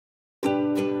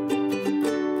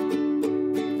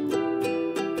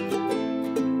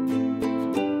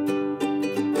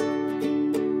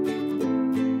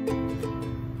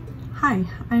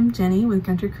I'm Jenny with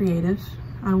Gunter Creative.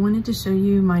 I wanted to show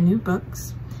you my new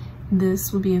books.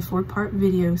 This will be a 4-part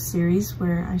video series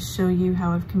where I show you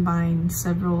how I've combined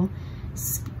several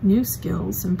new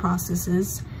skills and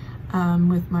processes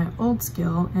with my old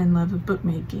skill and love of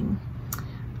bookmaking.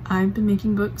 I've been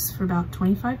making books for about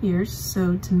 25 years,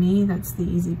 so to me that's the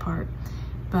easy part.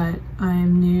 But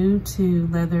I'm new to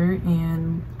leather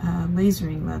and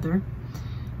lasering leather.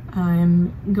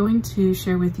 I'm going to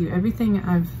share with you everything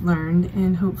I've learned,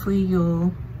 and hopefully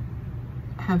you'll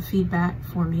have feedback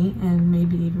for me and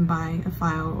maybe even buy a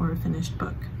file or a finished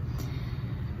book.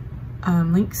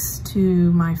 Links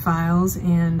to my files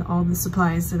and all the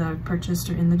supplies that I've purchased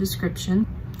are in the description.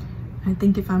 I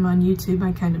think if I'm on YouTube,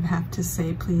 I kind of have to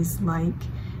say please like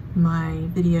my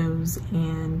videos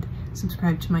and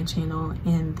subscribe to my channel,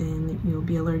 and then you'll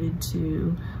be alerted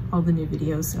to all the new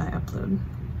videos that I upload.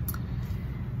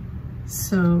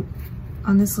 So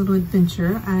on this little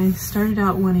adventure, I started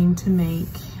out wanting to make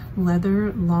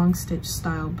leather long stitch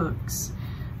style books.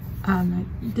 I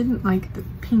didn't like the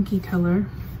pinky color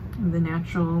of the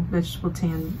natural vegetable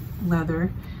tan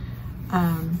leather,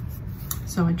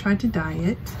 so I tried to dye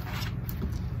it,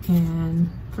 and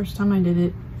first time I did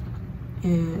it,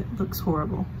 it looks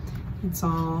horrible. It's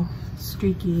all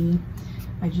streaky.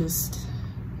 I just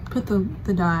put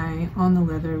the dye on the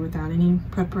leather without any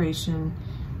preparation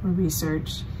or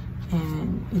research,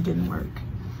 and it didn't work.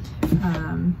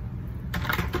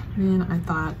 Then I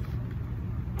thought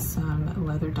some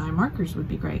leather dye markers would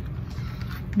be great.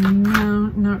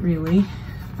 No, not really.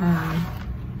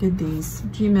 Did these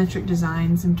geometric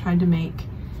designs and tried to make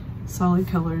solid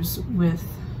colors with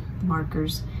the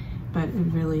markers, but it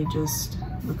really just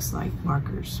looks like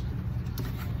markers.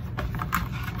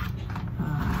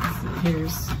 So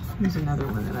here's another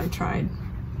one that I tried.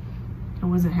 I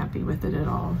wasn't happy with it at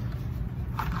all.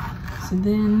 So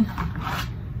then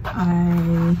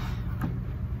I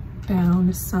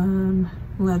found some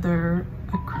leather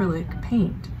acrylic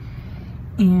paint,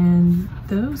 and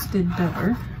those did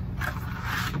better.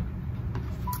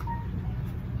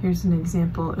 Here's an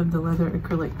example of the leather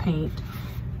acrylic paint,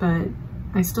 but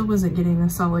I still wasn't getting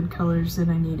the solid colors that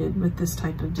I needed with this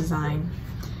type of design.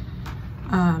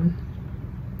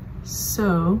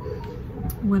 So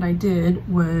what I did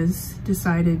was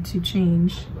decided to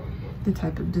change the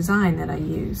type of design that I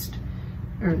used.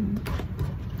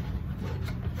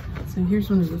 So here's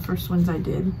one of the first ones I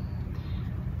did.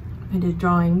 I did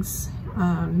drawings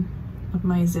of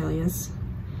my azaleas,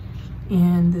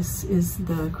 and this is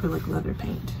the acrylic leather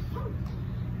paint.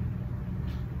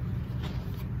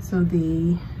 So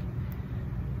the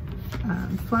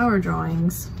flower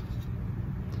drawings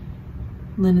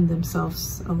lended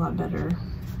themselves a lot better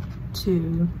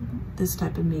to this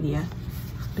type of media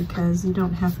because you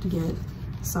don't have to get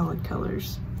solid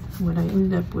colors. What I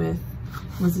ended up with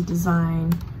was a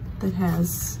design that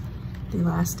has the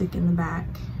elastic in the back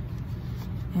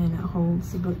and it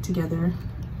holds the book together.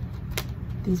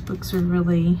 These books are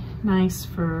really nice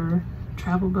for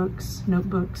travel books,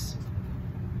 notebooks,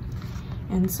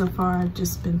 and so far I've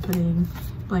just been putting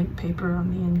blank paper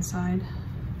on the inside.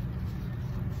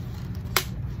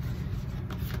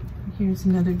 Here's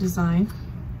another design,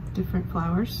 different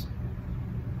flowers.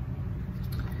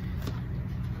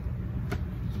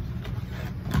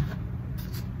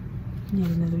 Yet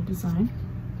another design.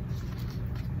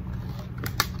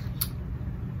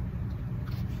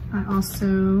 I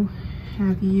also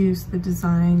have used the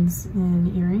designs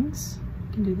in earrings.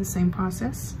 You can do the same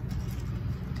process.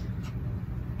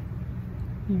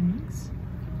 Earrings.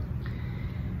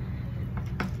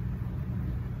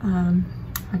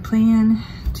 I plan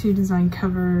to design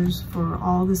covers for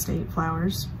all the state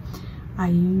flowers. I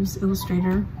use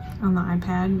Illustrator on the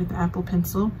iPad with the Apple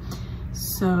Pencil.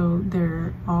 So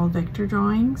they're all vector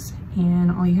drawings,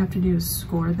 and all you have to do is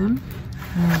score them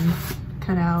and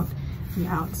cut out the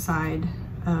outside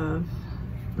of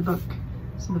the book.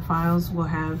 So the files will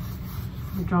have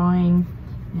the drawing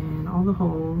and all the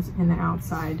holes in the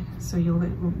outside. So you'll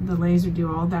let the laser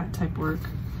do all that type work.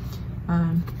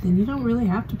 Then you don't really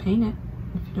have to paint it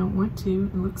if you don't want to.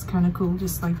 It looks kind of cool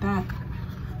just like that.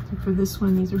 So for this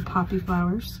one, these are poppy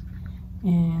flowers,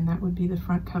 and that would be the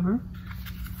front cover.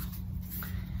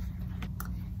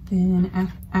 Then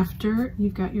after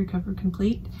you've got your cover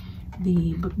complete,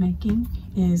 the bookmaking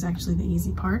is actually the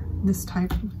easy part. This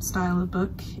type of style of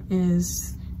book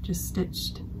is just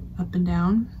stitched up and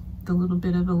down, the little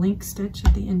bit of a link stitch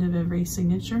at the end of every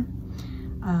signature.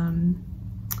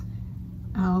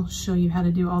 I'll show you how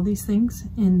to do all these things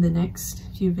in the next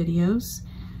few videos.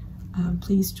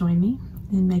 Please join me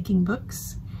in making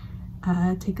books.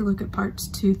 Take a look at parts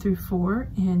 2 through 4,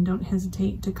 and don't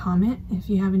hesitate to comment if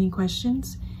you have any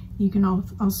questions. You can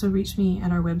also reach me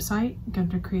at our website,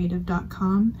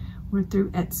 guntercreative.com, or through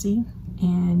Etsy,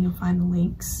 and you'll find the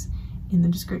links in the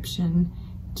description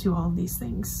to all of these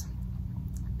things.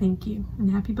 Thank you,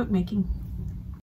 and happy bookmaking.